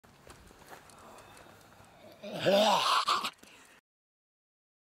It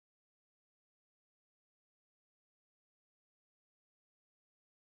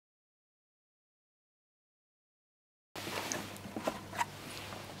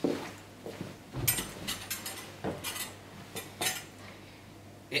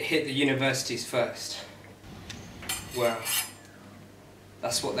hit the universities first. Well,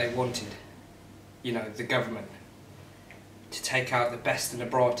 that's what they wanted. You know, the government. To take out the best and the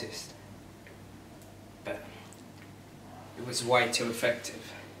brightest. But it was way too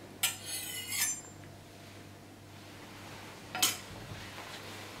effective.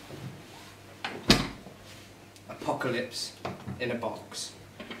 Apocalypse in a box.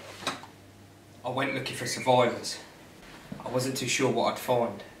 I went looking for survivors. I wasn't too sure what I'd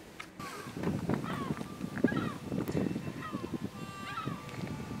find.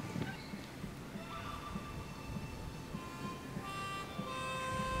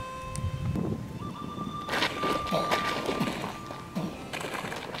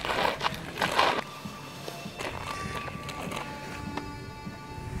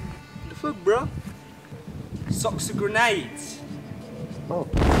 What the fuck, bro? Socks of grenades. Oh.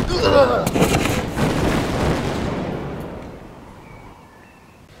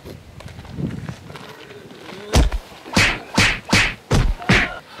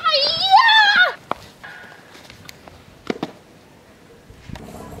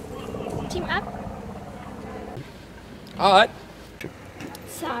 Team up. Alright.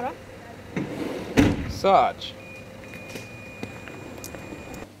 Sarah. Sarge.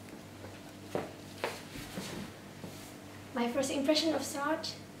 My first impression of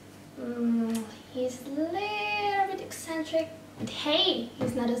Sarge? He's a little bit eccentric. But hey,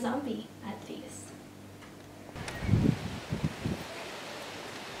 he's not a zombie, at least.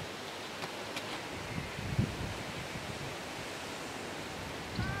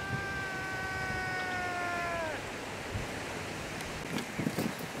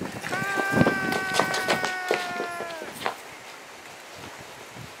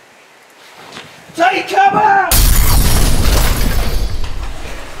 Take cover!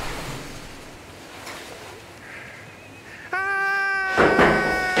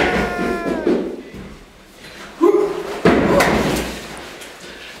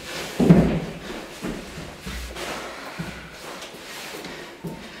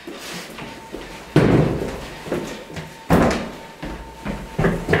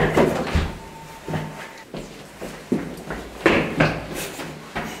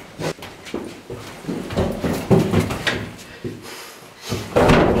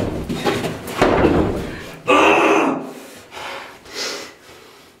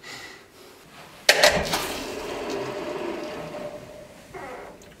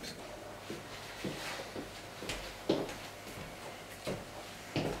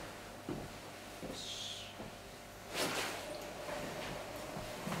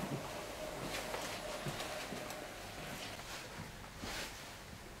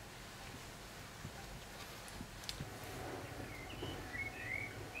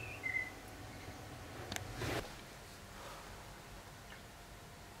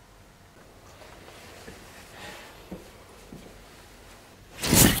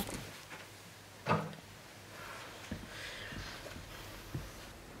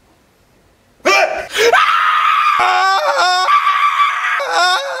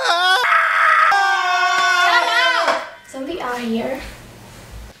 Zombie are here.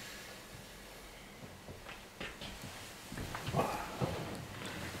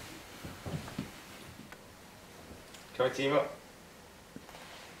 Can we team up?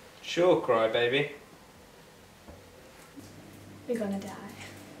 Sure, crybaby. We're gonna die.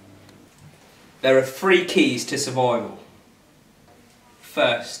 There are 3 keys to survival.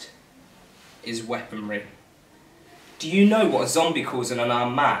 First is weaponry. Do you know what a zombie calls an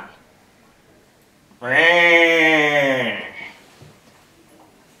unarmed man?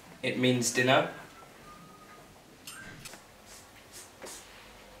 It means dinner.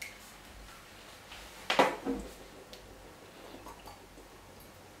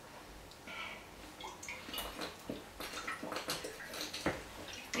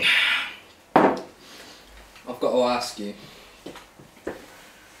 I've got to ask you,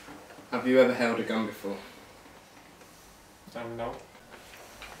 have you ever held a gun before? No.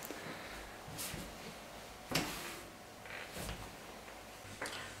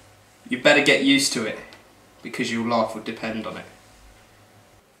 You better get used to it, because your life will depend on it.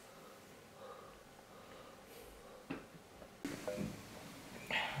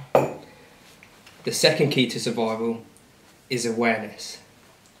 The second key to survival is awareness.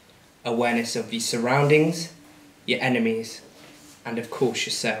 Awareness of your surroundings, your enemies, and of course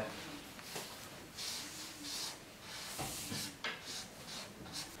yourself.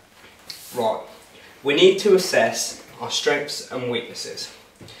 Right, we need to assess our strengths and weaknesses.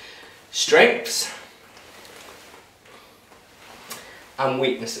 Strengths and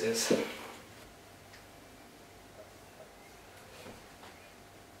weaknesses.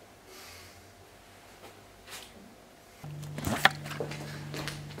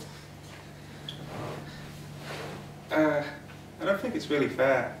 I don't think it's really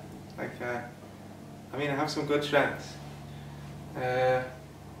fair. Like, I mean, I have some good strengths. I'm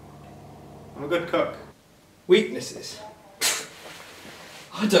a good cook. Weaknesses?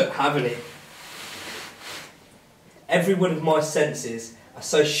 I don't have any. Every one of my senses are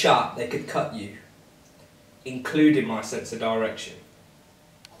so sharp they could cut you, including my sense of direction.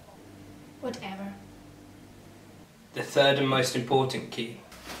 Whatever. The third and most important key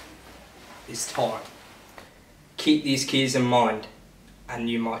is time. Keep these keys in mind and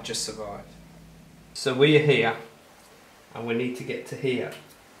you might just survive. So we are here and we need to get to here.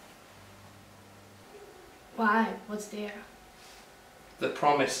 Why? What's there? The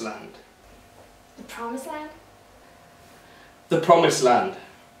promised land. The promised land? The promised land.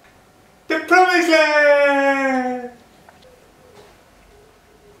 The Promised Land!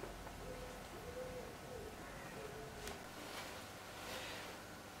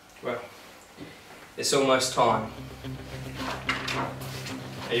 Well, it's almost time.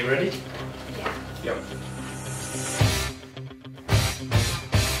 Are you ready? Yeah. Yep.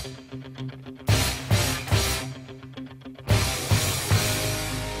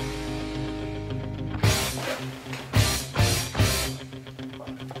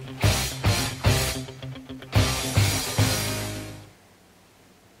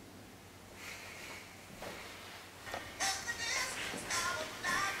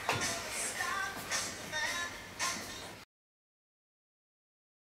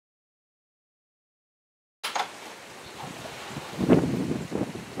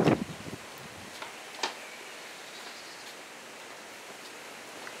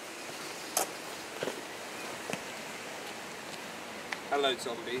 Hello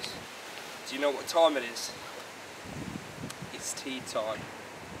zombies. Do you know what time it is? It's tea time.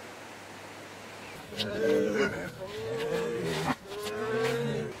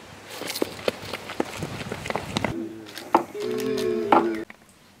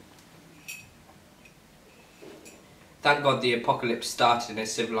 Thank God the apocalypse started in a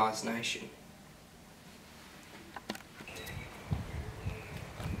civilized nation.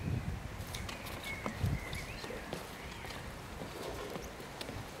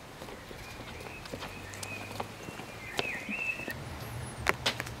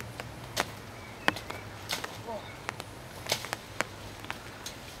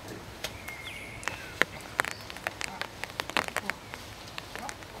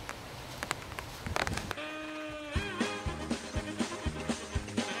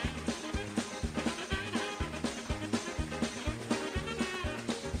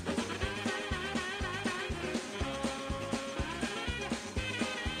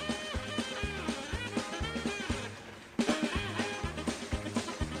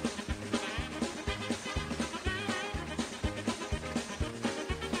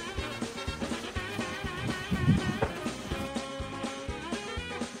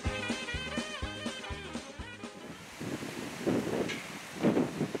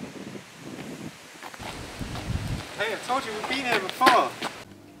 Hey, I told you we've been here before.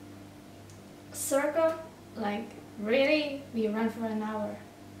 Circle? Like, really? We ran for an hour.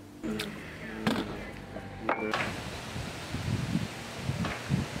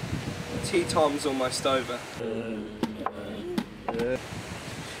 Tea time's almost over.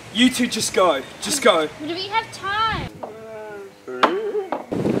 You two just go. Just go. Do we have time?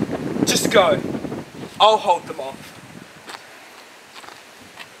 Just go. I'll hold them off.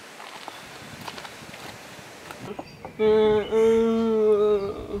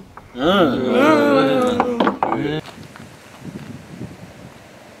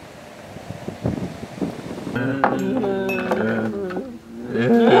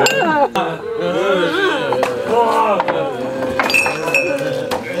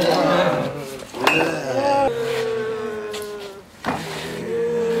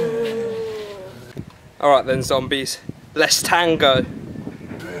 Alright then zombies, let's tango.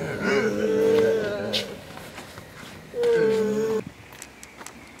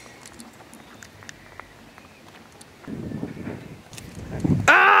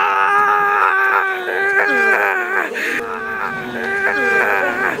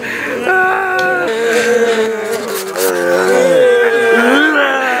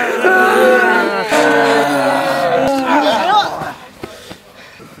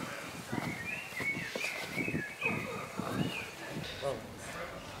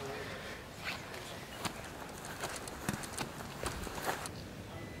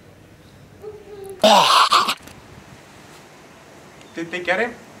 Did they get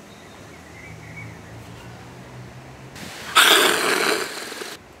him?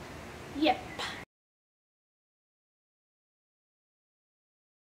 Yep.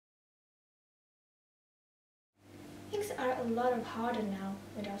 Things are a lot harder now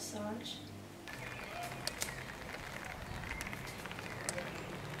without Sarge.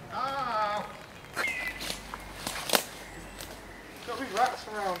 Ah! Got to be rats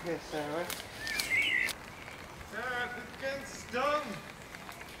around here, Sarah. Sarah, it's getting stung!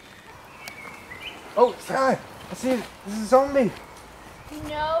 Oh, Sarah! I see it. There's a zombie!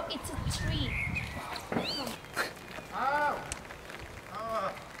 No, it's a tree. Ow!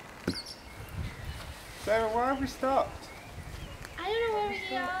 Ah. Sarah, where have we stopped? I don't know where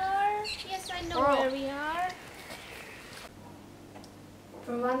we are. Yes, I know Oh. where we are.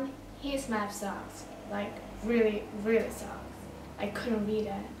 For one, his map sucks. Like, really, really sucks. I couldn't read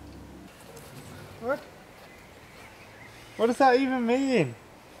it. What? What does that even mean?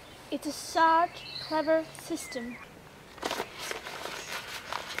 It's a Sarge clever system.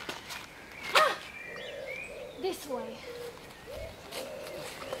 This way.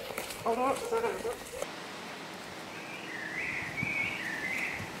 Hold on, Sarah.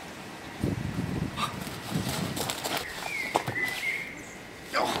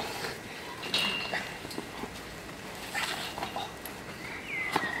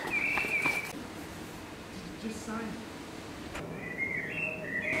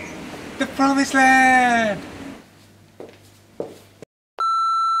 The promised land!